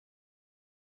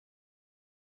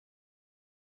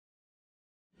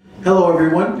Hello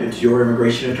everyone, it's your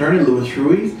immigration attorney,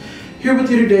 Ruiz, here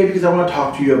with you today because I want to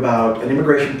talk to you about an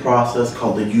immigration process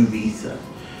called the U visa.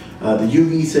 The U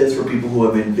visa is for people who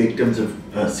have been victims of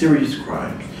serious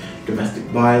crimes, domestic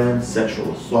violence,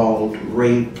 sexual assault,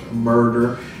 rape,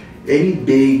 murder, any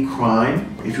big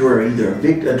crime. If you are either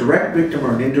a direct victim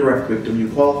or an indirect victim, you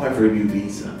qualify for a U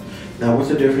visa. Now, what's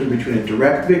the difference between a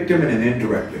direct victim and an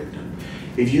indirect victim?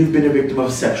 If you've been a victim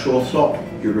of sexual assault,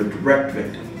 you're a direct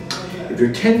victim. If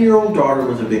your 10-year-old daughter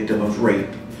was a victim of rape,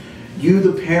 you,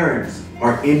 the parents,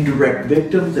 are indirect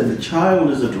victims and the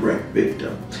child is a direct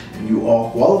victim. And you all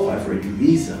qualify for a U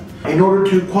visa. In order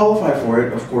to qualify for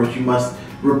it, of course, you must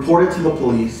report it to the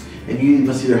police and you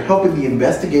must either help in the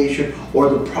investigation or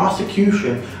the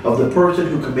prosecution of the person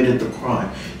who committed the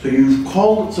crime. So you've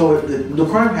called, the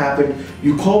crime happened,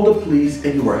 you called the police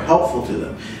and you were helpful to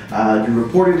them. You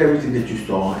reported everything that you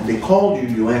saw and they called you,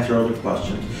 you answered other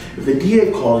questions. If the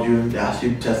DA called you and asked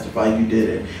you to testify, you did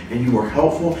it. And you were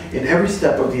helpful in every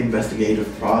step of the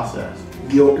investigative process.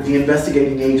 The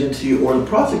investigating agency or the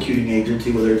prosecuting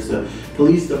agency, whether it's the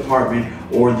police department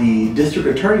or the district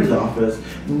attorney's office,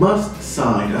 must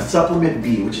sign a supplement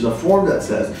B, which is a form that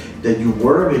says that you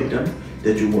were a victim,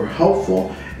 that you were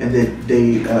helpful, and that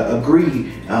they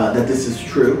agree that this is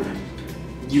true.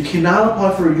 You cannot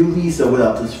apply for a U visa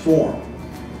without this form.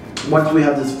 Once we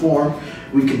have this form,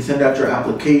 we can send out your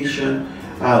application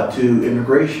to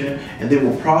immigration and they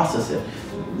will process it.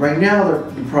 Right now,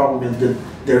 the problem is that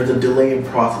there's a delay in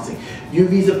processing. U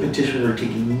visa petitions are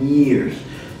taking years.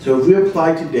 So if we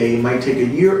apply today, it might take a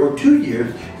year or 2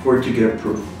 years for it to get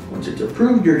approved. Once it's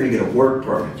approved, you're going to get a work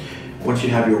permit. Once you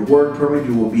have your work permit,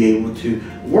 you will be able to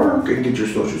work and get your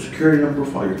social security number,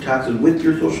 file your taxes with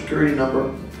your social security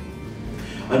number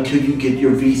until you get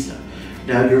your visa.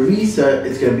 Now your visa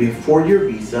is going to be a 4-year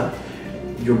visa.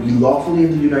 You'll be lawfully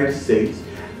in the United States.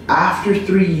 After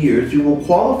 3 years, you will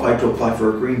qualify to apply for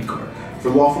a green card, for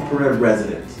lawful permanent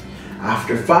residence.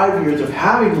 After 5 years of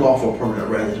having lawful permanent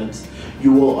residence,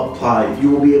 you will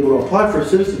be able to apply for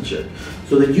citizenship.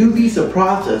 So the U visa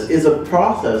process is a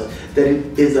process that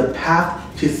is a path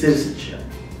to citizenship.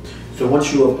 So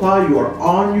once you apply, you are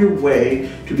on your way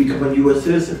to become a U.S.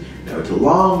 citizen. Now it's a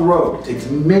long road, it takes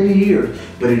many years,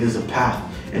 but it is a path.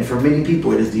 And for many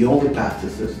people, it is the only path to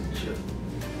citizenship.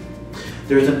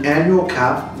 There's an annual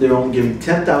cap. They're only giving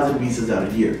 10,000 visas out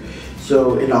a year.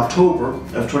 So in October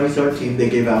of 2017, they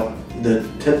gave out the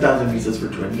 10,000 visas for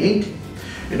 2018.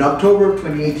 In October of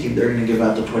 2018, they're going to give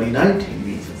out the 2019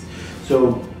 visas.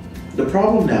 So the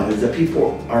problem now is that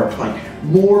people are applying.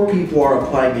 More people are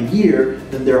applying a year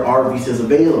than there are visas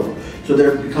available. So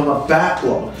there's become a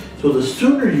backlog. So the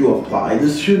sooner you apply, the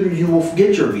sooner you will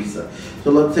get your visa.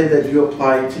 So let's say that you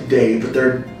apply today, but there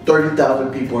are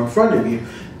 30,000 people in front of you.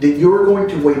 Then you're going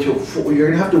to wait till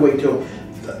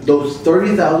those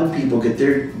 30,000 people get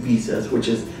their visas, which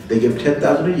is they give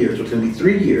 10,000 a year, so it's going to be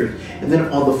 3 years, and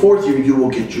then on the 4th year you will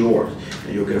get yours.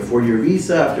 And you'll get a 4-year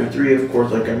visa. After 3, of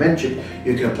course, like I mentioned,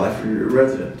 you can apply for your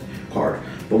resident card.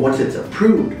 But once it's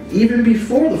approved, even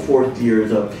before the 4th year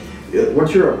is up,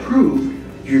 once you're approved,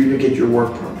 you're going to get your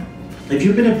work permit. If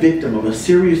you've been a victim of a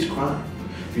serious crime,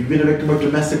 if you've been a victim of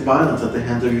domestic violence at the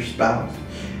hands of your spouse,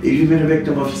 if you've been a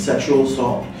victim of sexual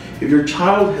assault, if your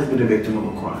child has been a victim of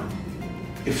a crime,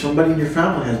 if somebody in your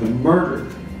family has been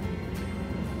murdered,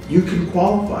 you can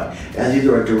qualify as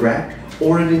either a direct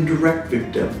or an indirect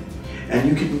victim. And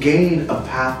you can gain a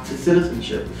path to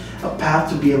citizenship, a path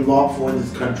to being lawful in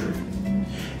this country.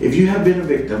 If you have been a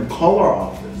victim, call our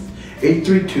office,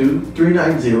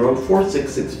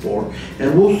 832-390-4664,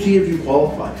 and we'll see if you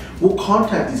qualify. We'll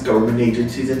contact these government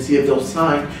agencies and see if they'll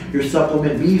sign your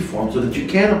Supplement B form so that you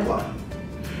can apply.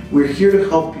 We're here to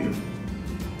help you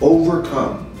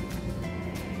overcome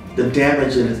the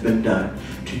damage that has been done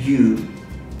to you.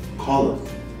 Call us.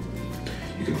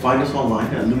 You can find us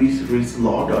online at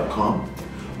louisruizlaw.com.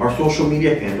 Our social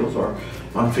media handles are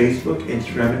on Facebook,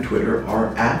 Instagram, and Twitter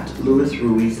are at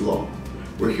 @LouisRuizLaw.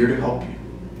 We're here to help you.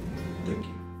 Thank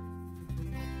you.